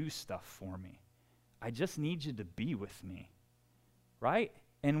to do stuff for me. I just need you to be with me. Right?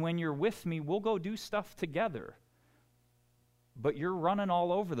 And when you're with me, we'll go do stuff together. But you're running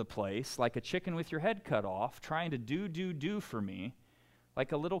all over the place like a chicken with your head cut off, trying to do for me.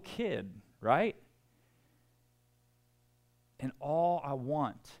 Like a little kid, right? And all I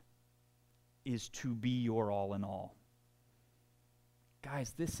want is to be your all in all.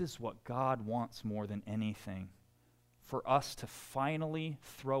 Guys, this is what God wants more than anything. For us to finally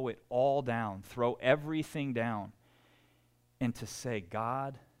throw it all down, throw everything down, and to say,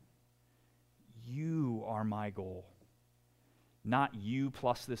 God, you are my goal. Not you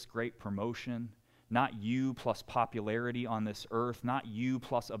plus this great promotion, not you plus popularity on this earth, not you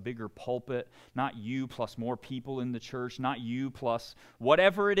plus a bigger pulpit, not you plus more people in the church, not you plus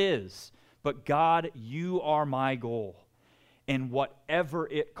whatever it is. But God, you are my goal. And whatever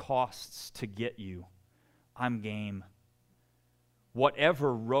it costs to get you, I'm game.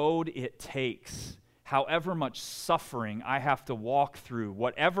 Whatever road it takes, however much suffering I have to walk through,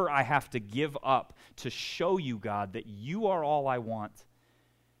 whatever I have to give up to show you, God, that you are all I want,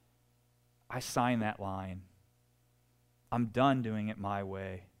 I sign that line. I'm done doing it my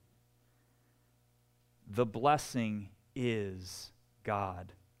way. The blessing is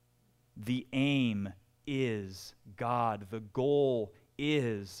God. The aim is God. The goal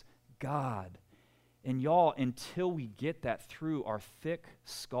is God. And y'all, until we get that through our thick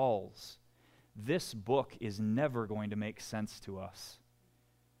skulls, this book is never going to make sense to us.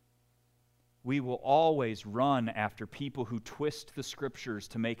 We will always run after people who twist the scriptures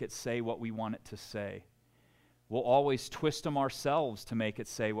to make it say what we want it to say. We'll always twist them ourselves to make it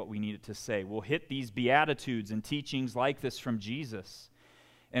say what we need it to say. We'll hit these Beatitudes and teachings like this from Jesus,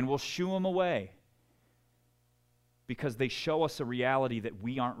 and we'll shoo them away because they show us a reality that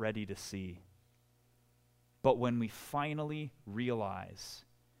we aren't ready to see. But when we finally realize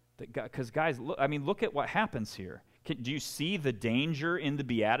that God, because guys, look at what happens here. Do you see the danger in the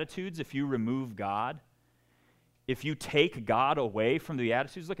Beatitudes if you remove God? If you take God away from the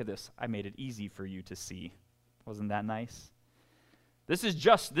Beatitudes, look at this. I made it easy for you to see. Wasn't that nice? This is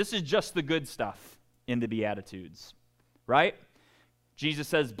just the good stuff in the Beatitudes, right? Jesus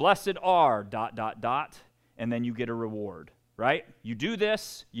says, "Blessed are ... and then you get a reward, right? You do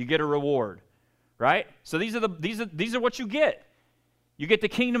this, you get a reward, right? So these are what you get. You get the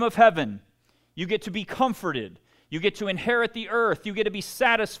kingdom of heaven. You get to be comforted. You get to inherit the earth. You get to be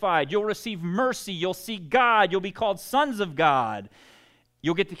satisfied. You'll receive mercy. You'll see God. You'll be called sons of God.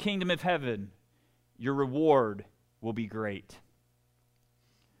 You'll get the kingdom of heaven. Your reward will be great."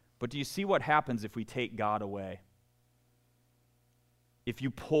 But do you see what happens if we take God away? If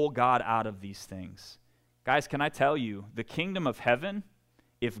you pull God out of these things. Guys, can I tell you, the kingdom of heaven,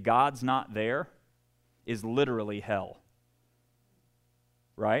 if God's not there, is literally hell.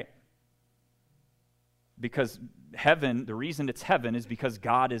 Right? Because heaven, the reason it's heaven is because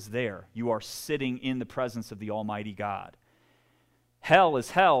God is there. You are sitting in the presence of the Almighty God. Hell is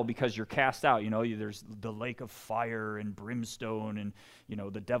hell because you're cast out. There's the lake of fire and brimstone, and,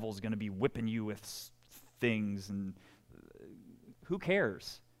 the devil's going to be whipping you with things. And who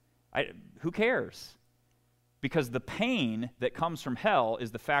cares? Who cares? Because the pain that comes from hell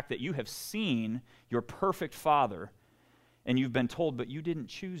is the fact that you have seen your perfect Father, and you've been told, but you didn't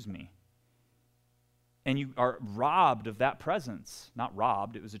choose me. And you are robbed of that presence. Not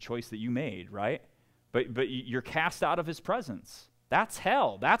robbed, it was a choice that you made, right? But you're cast out of his presence. That's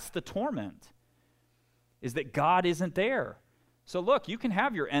hell. That's the torment, is that God isn't there. So look, you can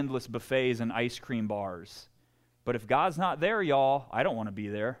have your endless buffets and ice cream bars, but if God's not there, y'all, I don't want to be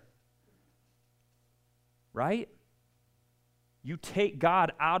there. Right? You take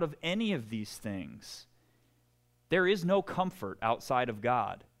God out of any of these things, there is no comfort outside of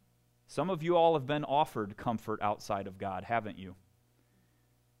God. Some of you all have been offered comfort outside of God, haven't you?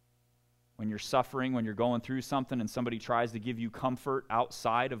 When you're suffering, when you're going through something and somebody tries to give you comfort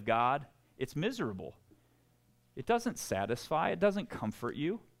outside of God, it's miserable. It doesn't satisfy. It doesn't comfort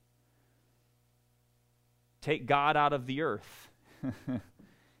you. Take God out of the earth.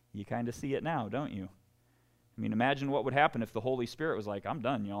 You kind of see it now, don't you? Imagine what would happen if the Holy Spirit was like, "I'm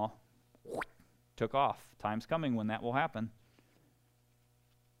done, y'all." Took off. Time's coming when that will happen.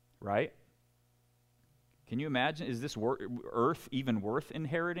 Right? Can you imagine, is this earth even worth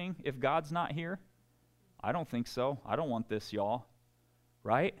inheriting if God's not here? I don't think so. I don't want this, y'all.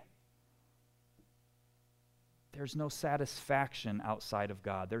 Right? There's no satisfaction outside of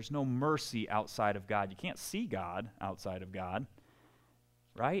God. There's no mercy outside of God. You can't see God outside of God.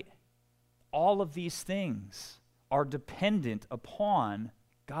 Right? All of these things are dependent upon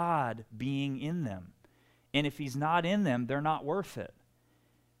God being in them. And if he's not in them, they're not worth it.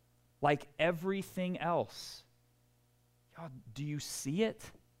 Like everything else. God, do you see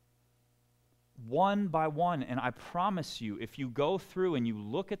it? One by one, and I promise you, if you go through and you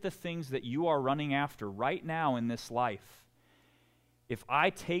look at the things that you are running after right now in this life, if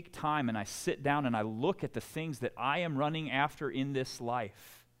I take time and I sit down and I look at the things that I am running after in this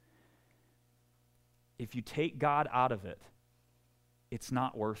life, if you take God out of it, it's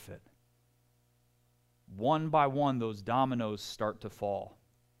not worth it. One by one, those dominoes start to fall.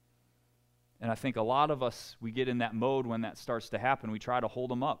 And I think a lot of us, we get in that mode when that starts to happen. We try to hold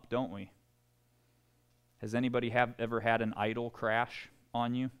them up, don't we? Has anybody ever had an idol crash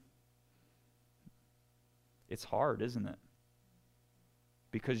on you? It's hard, isn't it?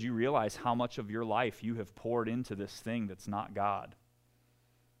 Because you realize how much of your life you have poured into this thing that's not God.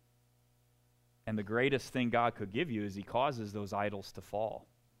 And the greatest thing God could give you is he causes those idols to fall.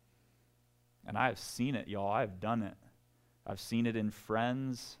 And I have seen it, y'all. I have done it. I've seen it in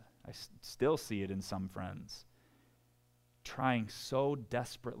friends. I still see it in some friends. Trying so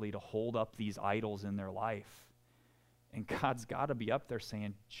desperately to hold up these idols in their life. And God's got to be up there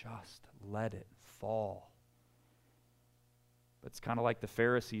saying, just let it fall. But it's kind of like the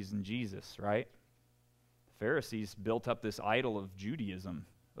Pharisees and Jesus, right? The Pharisees built up this idol of Judaism,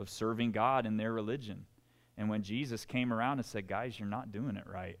 of serving God in their religion. And when Jesus came around and said, guys, you're not doing it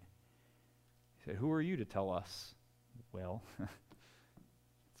right. He said, who are you to tell us? Well,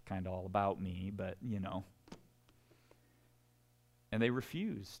 it's kind of all about me, but you know. And they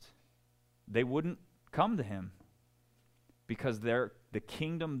refused. They wouldn't come to him because the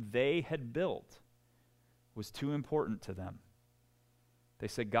kingdom they had built was too important to them. They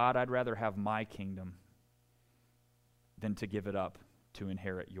said, God, I'd rather have my kingdom than to give it up to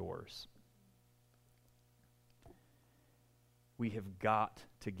inherit yours. We have got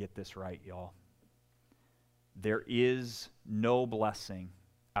to get this right, y'all. There is no blessing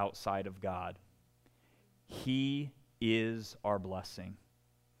outside of God. He is our blessing.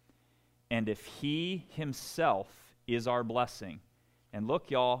 And if he himself is our blessing, and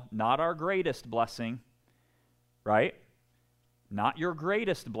look, y'all, not our greatest blessing, right? Not your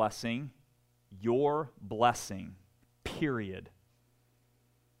greatest blessing, your blessing, period.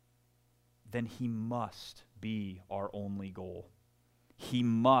 Then he must be our only goal. He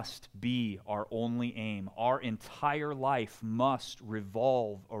must be our only aim. Our entire life must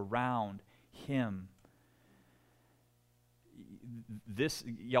revolve around him. This,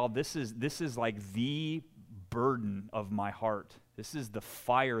 y'all, this is like the burden of my heart. This is the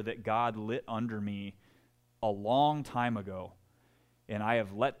fire that God lit under me a long time ago. And I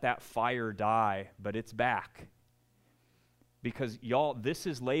have let that fire die, but it's back. Because, y'all, this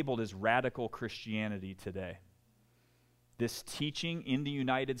is labeled as radical Christianity today. This teaching in the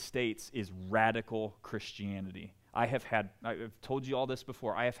United States is radical Christianity. I've told you all this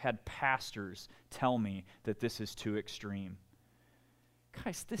before. I have had pastors tell me that this is too extreme.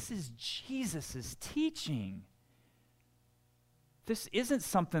 Guys, this is Jesus' teaching. This isn't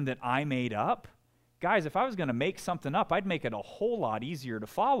something that I made up. Guys, if I was going to make something up, I'd make it a whole lot easier to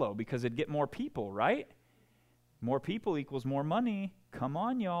follow because it'd get more people, right? More people equals more money. Come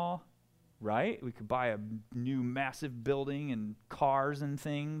on, y'all. Right? We could buy a new massive building and cars and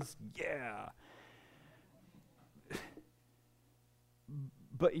things. Yeah.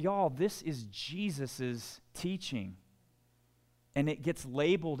 But y'all, this is Jesus' teaching. And it gets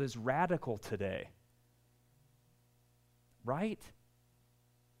labeled as radical today. Right?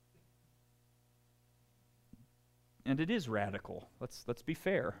 And it is radical. Let's be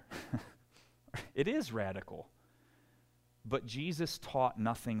fair. It is radical. But Jesus taught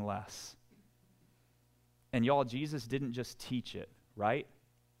nothing less. And y'all, Jesus didn't just teach it, right?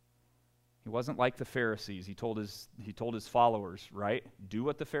 He wasn't like the Pharisees. He told his followers, right? Do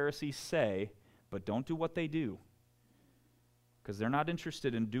what the Pharisees say, but don't do what they do. Because they're not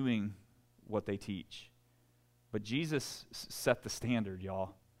interested in doing what they teach. But Jesus set the standard,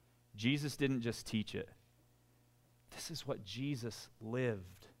 y'all. Jesus didn't just teach it. This is what Jesus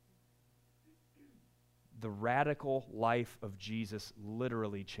lived. The radical life of Jesus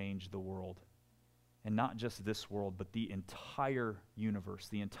literally changed the world. And not just this world, but the entire universe,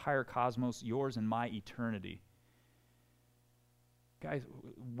 the entire cosmos, yours and my eternity. Guys,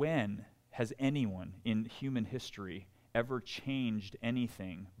 when has anyone in human history ever changed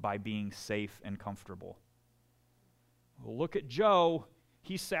anything by being safe and comfortable? Well, look at Joe.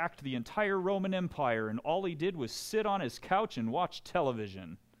 He sacked the entire Roman Empire, and all he did was sit on his couch and watch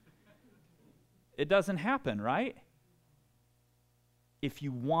television. It doesn't happen, right? If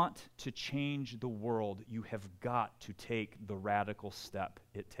you want to change the world, you have got to take the radical step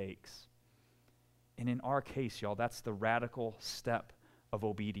it takes. And in our case, y'all, that's the radical step of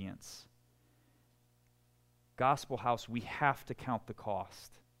obedience. Gospel House, we have to count the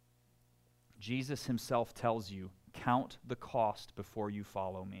cost. Jesus himself tells you, count the cost before you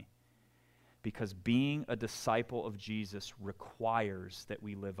follow me. Because being a disciple of Jesus requires that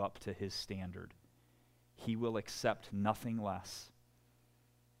we live up to his standard. He will accept nothing less.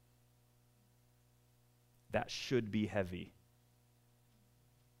 That should be heavy.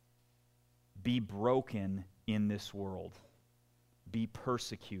 Be broken in this world. Be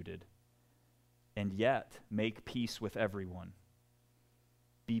persecuted. And yet make peace with everyone.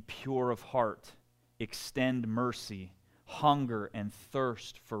 Be pure of heart. Extend mercy. Hunger and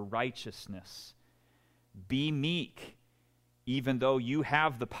thirst for righteousness. Be meek, even though you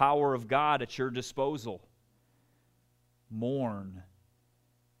have the power of God at your disposal. Mourn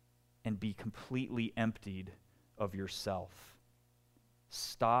and be completely emptied of yourself.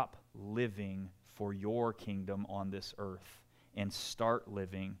 Stop living for your kingdom on this earth and start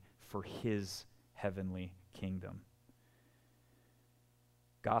living for his heavenly kingdom.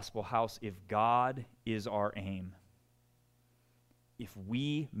 Gospel House, if God is our aim, if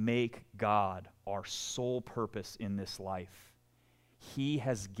we make God our sole purpose in this life, he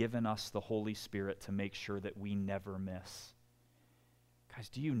has given us the Holy Spirit to make sure that we never miss. Guys,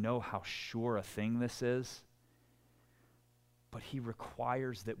 do you know how sure a thing this is? But he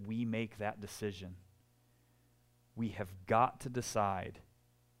requires that we make that decision. We have got to decide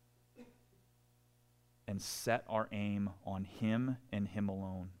and set our aim on him and him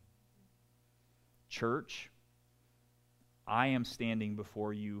alone. Church, I am standing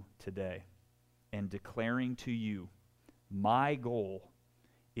before you today and declaring to you, my goal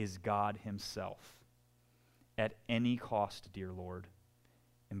is God himself at any cost, dear Lord,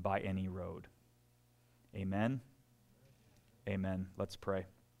 and by any road. Amen. Amen. Let's pray.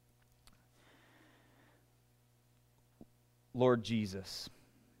 Lord Jesus,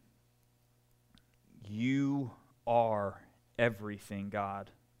 you are everything, God.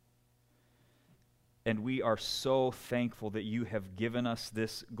 And we are so thankful that you have given us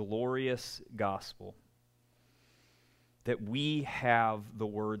this glorious gospel, that we have the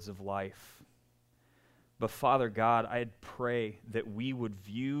words of life. But Father God, I pray that we would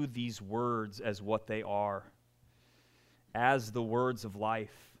view these words as what they are, as the words of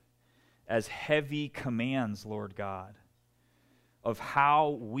life, as heavy commands, Lord God, of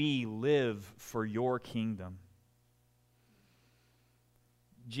how we live for your kingdom.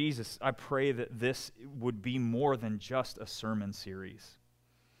 Jesus, I pray that this would be more than just a sermon series.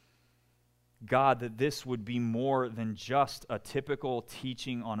 God, that this would be more than just a typical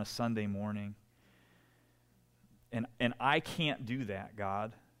teaching on a Sunday morning. And I can't do that,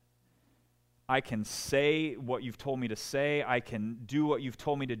 God. I can say what you've told me to say. I can do what you've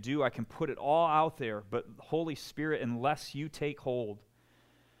told me to do. I can put it all out there. But Holy Spirit, unless you take hold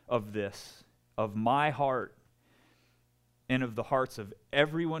of this, of my heart, and of the hearts of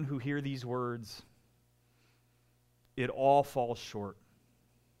everyone who hear these words, it all falls short.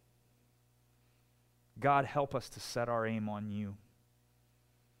 God, help us to set our aim on you,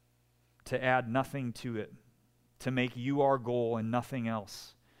 to add nothing to it, to make you our goal and nothing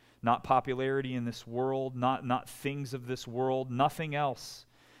else. Not popularity in this world, not things of this world, nothing else.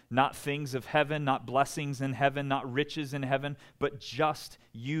 Not things of heaven, not blessings in heaven, not riches in heaven, but just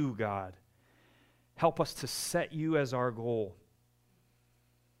you, God. Help us to set you as our goal.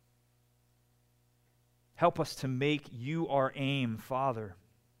 Help us to make you our aim, Father.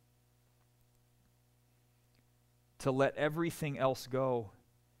 To let everything else go.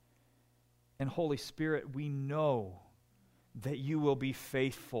 And Holy Spirit, we know that you will be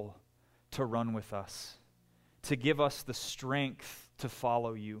faithful to run with us, to give us the strength to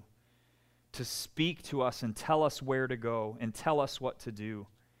follow you, to speak to us and tell us where to go and tell us what to do,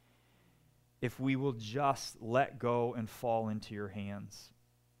 if we will just let go and fall into your hands.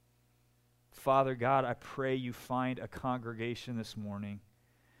 Father God, I pray you find a congregation this morning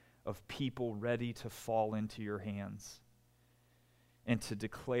of people ready to fall into your hands and to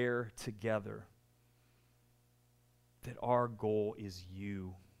declare together that our goal is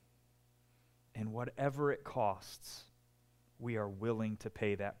you. And whatever it costs, we are willing to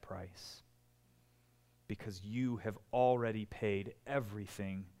pay that price because you have already paid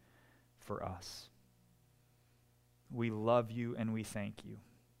everything for us. We love you and we thank you.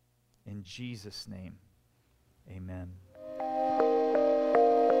 In Jesus' name, amen.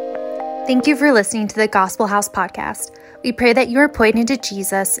 Thank you for listening to the Gospel House podcast. We pray that you are pointed to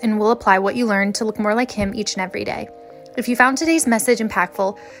Jesus and will apply what you learned to look more like him each and every day. If you found today's message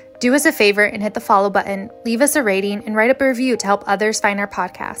impactful, do us a favor and hit the follow button, leave us a rating, and write up a review to help others find our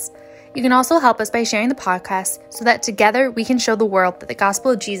podcast. You can also help us by sharing the podcast so that together we can show the world that the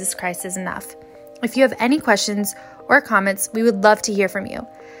gospel of Jesus Christ is enough. If you have any questions or comments, we would love to hear from you.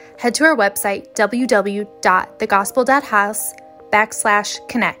 Head to our website,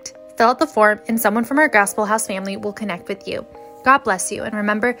 www.thegospel.house/connect. Fill out the form and someone from our Gospel House family will connect with you. God bless you, and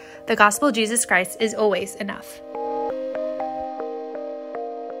remember, the gospel of Jesus Christ is always enough.